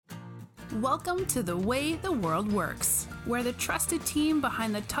Welcome to The Way the World Works, where the trusted team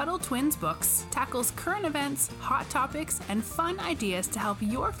behind the Tuttle Twins books tackles current events, hot topics, and fun ideas to help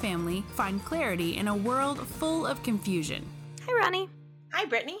your family find clarity in a world full of confusion. Hi, Ronnie. Hi,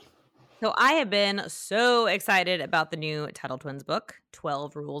 Brittany. So I have been so excited about the new Tuttle Twins book,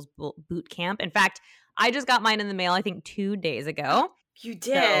 12 Rules Boot Camp. In fact, I just got mine in the mail, I think 2 days ago. You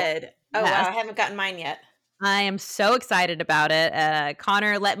did? So, wow, yes. I haven't gotten mine yet. I am so excited about it.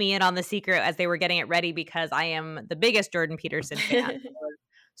 Connor let me in on the secret as they were getting it ready because I am the biggest Jordan Peterson fan.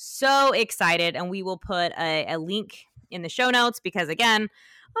 So excited. And we will put a link in the show notes because, again,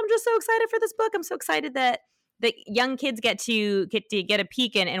 I'm just so excited for this book. I'm so excited that young kids get a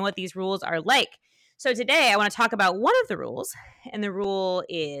peek in what these rules are like. So today I want to talk about one of the rules. And the rule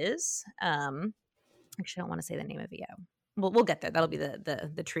is, actually, I don't want to say the name of it yet. We'll get there. That'll be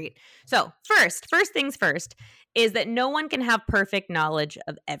the treat. So first things first is that no one can have perfect knowledge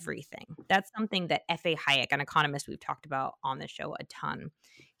of everything. That's something that F.A. Hayek, an economist we've talked about on the show a ton.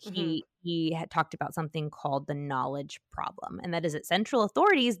 He had talked about something called the knowledge problem. And that is that central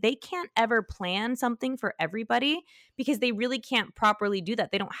authorities, they can't ever plan something for everybody because they really can't properly do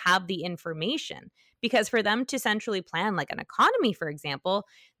that. They don't have the information. Because for them to centrally plan like an economy, for example,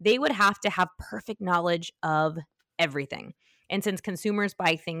 they would have to have perfect knowledge of everything. And since consumers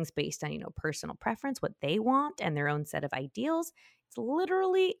buy things based on, personal preference, what they want and their own set of ideals, it's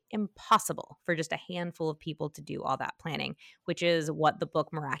literally impossible for just a handful of people to do all that planning, which is what the book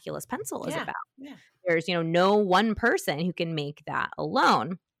Miraculous Pencil is about. Yeah. There's, no one person who can make that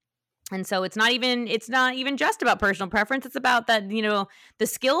alone. And so it's not even just about personal preference. It's about that, the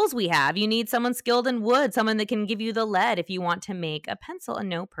skills we have. You need someone skilled in wood, someone that can give you the lead if you want to make a pencil, and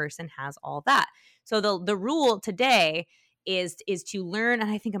no person has all that. So the rule today is to learn, and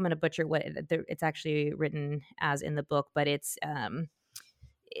I think I'm going to butcher what it's actually written as in the book, but it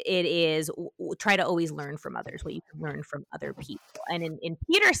is try to always learn from others, what you can learn from other people. And in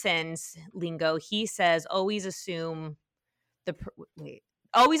Peterson's lingo, he says always assume the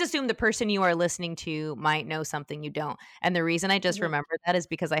person you are listening to might know something you don't. And the reason I just remember that is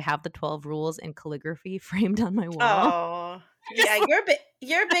because I have the 12 rules in calligraphy framed on my wall. Oh, yeah,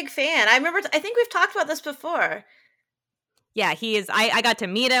 you're a big fan. I think we've talked about this before. Yeah, he is. I got to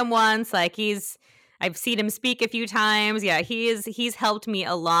meet him once. I've seen him speak a few times. Yeah, he's helped me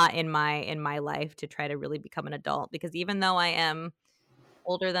a lot in my life to try to really become an adult, because even though I am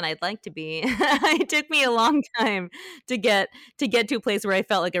older than I'd like to be, it took me a long time to get to a place where I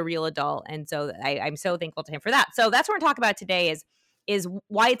felt like a real adult. And so I'm so thankful to him for that. So that's what we're talking about today is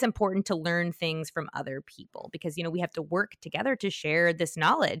why it's important to learn things from other people, because, we have to work together to share this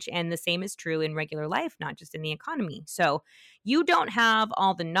knowledge. And the same is true in regular life, not just in the economy. So you don't have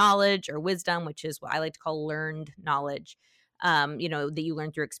all the knowledge or wisdom, which is what I like to call learned knowledge, that you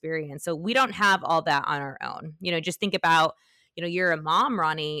learn through experience. So we don't have all that on our own. Just think about, you're a mom,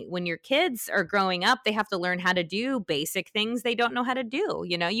 Ronnie. When your kids are growing up, they have to learn how to do basic things they don't know how to do.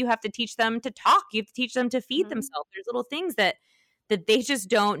 You have to teach them to talk. You have to teach them to feed themselves. There's little things that they just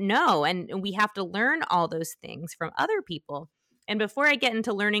don't know. And we have to learn all those things from other people. And before I get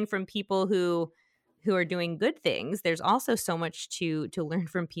into learning from people who are doing good things, there's also so much to learn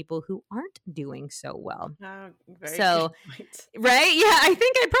from people who aren't doing so well. Very good point. Right? Yeah, I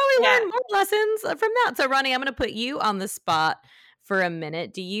think I probably learned more lessons from that. So, Ronnie, I'm going to put you on the spot for a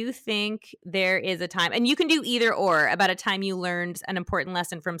minute. Do you think there is a time, and you can do either or, about a time you learned an important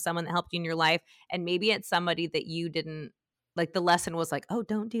lesson from someone that helped you in your life, and maybe it's somebody that you didn't, like the lesson was like, oh,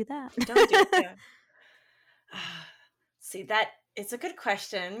 don't do that. Don't do that. See, that it's a good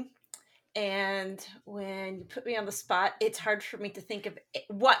question. And when you put me on the spot, it's hard for me to think of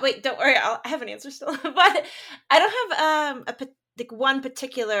what. Wait, don't worry, I have an answer still. But I don't have one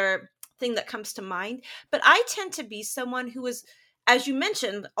particular thing that comes to mind. But I tend to be someone who is, as you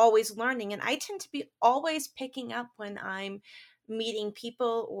mentioned, always learning, and I tend to be always picking up when I'm meeting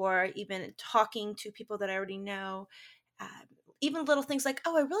people or even talking to people that I already know. Even little things like,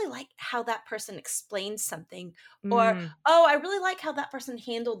 oh, I really like how that person explained something, or, oh, I really like how that person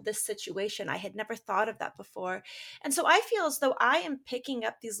handled this situation. I had never thought of that before. And so I feel as though I am picking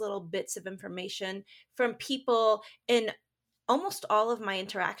up these little bits of information from people in almost all of my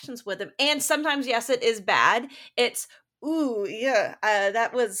interactions with them. And sometimes, yes, it is bad. It's, ooh, yeah,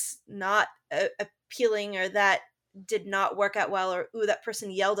 that was not appealing, or that did not work out well, or ooh, that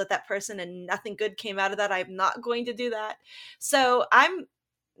person yelled at that person and nothing good came out of that. I'm not going to do that. So I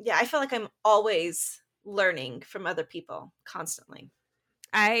feel like I'm always learning from other people constantly.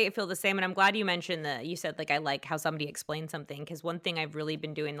 I feel the same, and I'm glad you mentioned that. You said, like, I like how somebody explained something, because one thing I've really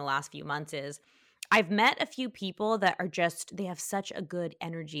been doing the last few months is I've met a few people that are just, they have such a good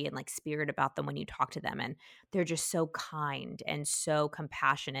energy and like spirit about them when you talk to them. And they're just so kind and so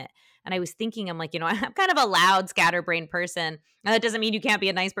compassionate. And I was thinking, I'm like, I'm kind of a loud, scatterbrained person. Now, that doesn't mean you can't be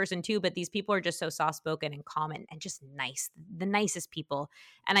a nice person too, but these people are just so soft spoken and calm and just nice, the nicest people.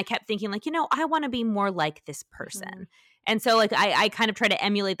 And I kept thinking, like, I want to be more like this person. Mhm. And so like I kind of try to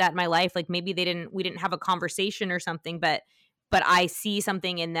emulate that in my life. Like maybe we didn't have a conversation or something, but I see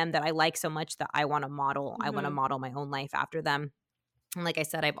something in them that I like so much that I want to model. I want to Mhm. model my own life after them. And like I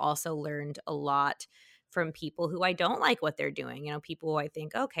said, I've also learned a lot from people who I don't like what they're doing. People who I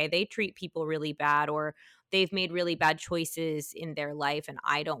think, okay, they treat people really bad, or they've made really bad choices in their life and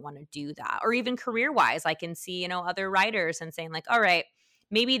I don't want to do that. Or even career-wise, I can see, other writers and saying like, all right,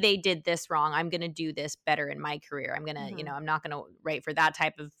 maybe they did this wrong. I'm going to do this better in my career. I'm going to, Mhm. I'm not going to write for that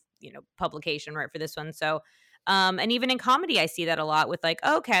type of, publication, write for this one. So and even in comedy, I see that a lot with like,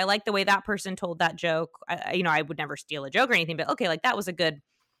 okay, I like the way that person told that joke. I would never steal a joke or anything, but okay, like that was a good,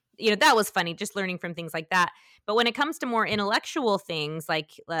 that was funny, just learning from things like that. But when it comes to more intellectual things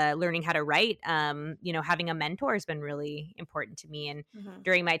like learning how to write, having a mentor has been really important to me. And Mhm.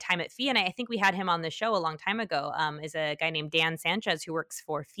 during my time at FEE, and I think we had him on the show a long time ago, is a guy named Dan Sanchez who works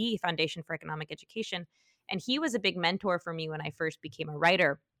for FEE, Foundation for Economic Education. And he was a big mentor for me when I first became a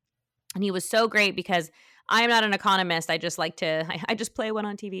writer. And he was so great because I'm not an economist. I just like to, I just play one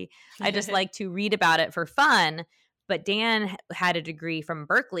on TV. I just like to read about it for fun. But Dan had a degree from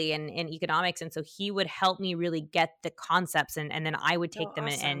Berkeley in economics. And so he would help me really get the concepts. And then I would take Oh, them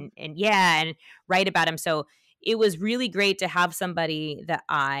awesome. and write about them. So it was really great to have somebody that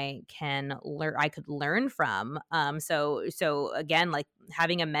I could learn from. So again, like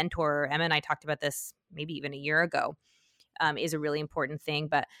having a mentor, Emma and I talked about this maybe even a year ago. Is a really important thing.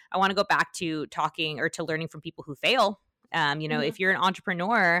 But I want to go back to talking or to learning from people who fail. Mhm. If you're an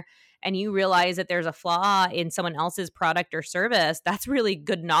entrepreneur and you realize that there's a flaw in someone else's product or service, that's really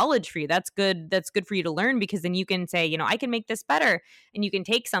good knowledge for you. That's good. That's good for you to learn, because then you can say, I can make this better, and you can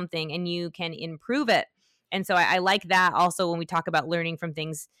take something and you can improve it. And so I like that also when we talk about learning from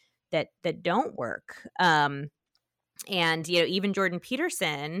things that don't work. And even Jordan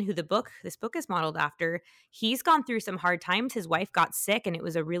Peterson, who this book is modeled after, he's gone through some hard times. His wife got sick and it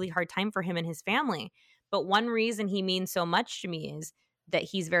was a really hard time for him and his family. But one reason he means so much to me is that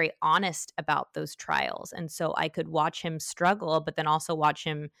he's very honest about those trials. And so I could watch him struggle, but then also watch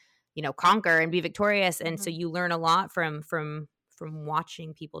him, conquer and be victorious. And so Mhm. you learn a lot from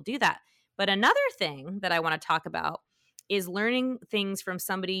watching people do that. But another thing that I want to talk about is learning things from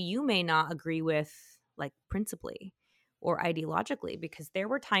somebody you may not agree with, like principally or ideologically, because there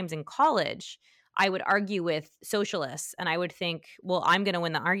were times in college I would argue with socialists and I would think, well, I'm going to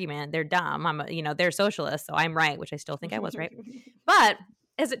win the argument. They're dumb. They're socialists, so I'm right, which I still think I was right. But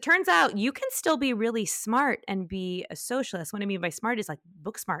as it turns out, you can still be really smart and be a socialist. What I mean by smart is like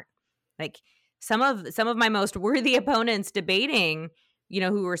book smart. Like some of my most worthy opponents debating,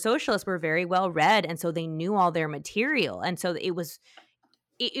 who were socialists, were very well read, and so they knew all their material. And so it was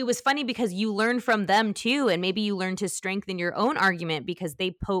funny because you learn from them too, and maybe you learn to strengthen your own argument because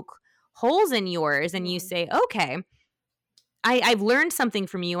they poke holes in yours and you Mhm. say, okay, I've learned something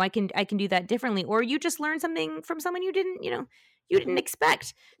from you. I can do that differently. Or you just learned something from someone you didn't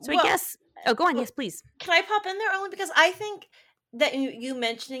expect. So I Well, guess, oh, go on. well, Yes, please. can I pop in there only because I think that you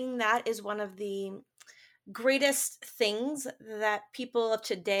mentioning that is one of the greatest things that people of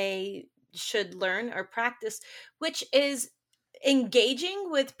today should learn or practice, which is engaging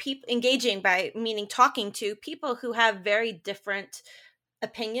by meaning talking to people who have very different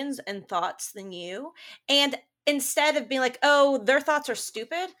opinions and thoughts than you. And instead of being like, oh, their thoughts are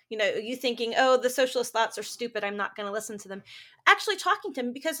stupid, you thinking, oh, the socialist thoughts are stupid, I'm not going to listen to them. Actually talking to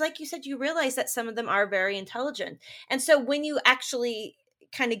them, because like you said, you realize that some of them are very intelligent. And so when you actually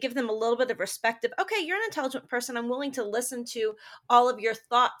kind of give them a little bit of respect of, okay, you're an intelligent person, I'm willing to listen to all of your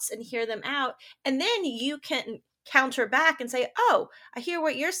thoughts and hear them out. And then you can counter back and say, oh, I hear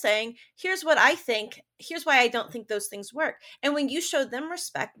what you're saying, here's what I think, here's why I don't think those things work. And when you show them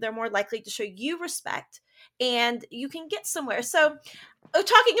respect, they're more likely to show you respect, and you can get somewhere. So,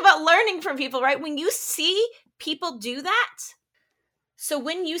 talking about learning from people, right? When you see people do that, so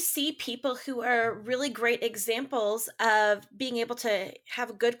when you see people who are really great examples of being able to have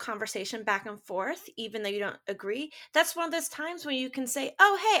a good conversation back and forth, even though you don't agree, that's one of those times when you can say,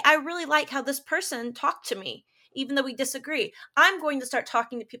 oh, hey, I really like how this person talked to me, even though we disagree. I'm going to start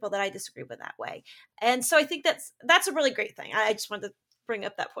talking to people that I disagree with that way. And so I think that's a really great thing. I just wanted to bring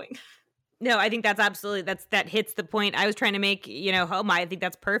up that point. No, I think that's absolutely, that hits the point I was trying to make, I think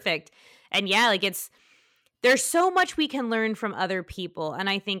that's perfect. And yeah, like there's so much we can learn from other people. And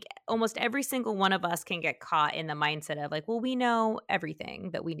I think almost every single one of us can get caught in the mindset of like, well, we know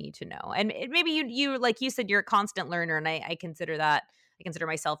everything that we need to know. And maybe you like you said, you're a constant learner. And I consider that, I consider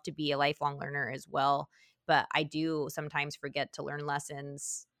myself to be a lifelong learner as well. But I do sometimes forget to learn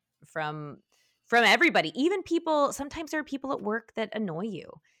lessons from everybody, even people. Sometimes there are people at work that annoy you.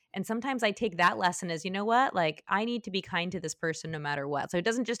 And sometimes I take that lesson as, you know what, like I need to be kind to this person no matter what. So it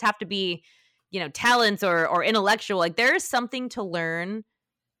doesn't just have to be, talents or intellectual. Like there is something to learn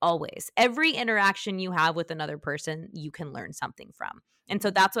always. Every interaction you have with another person, you can learn something from. And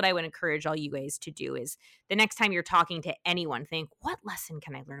so that's what I would encourage all you guys to do is the next time you're talking to anyone, think, what lesson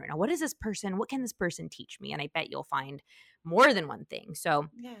can I learn right now? What can this person teach me? And I bet you'll find more than one thing. So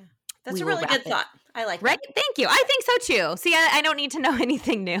yeah. That's a really good thought. I like right? that. Thank you. I think so too. See, I don't need to know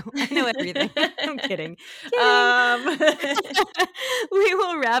anything new. I know everything. I'm kidding. We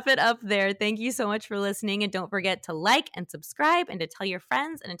will wrap it up there. Thank you so much for listening. And don't forget to like and subscribe and to tell your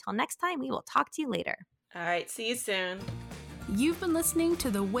friends. And until next time, we will talk to you later. All right. See you soon. You've been listening to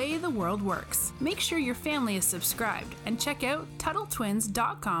The Way the World Works. Make sure your family is subscribed and check out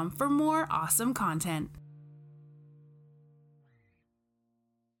TuttleTwins.com for more awesome content.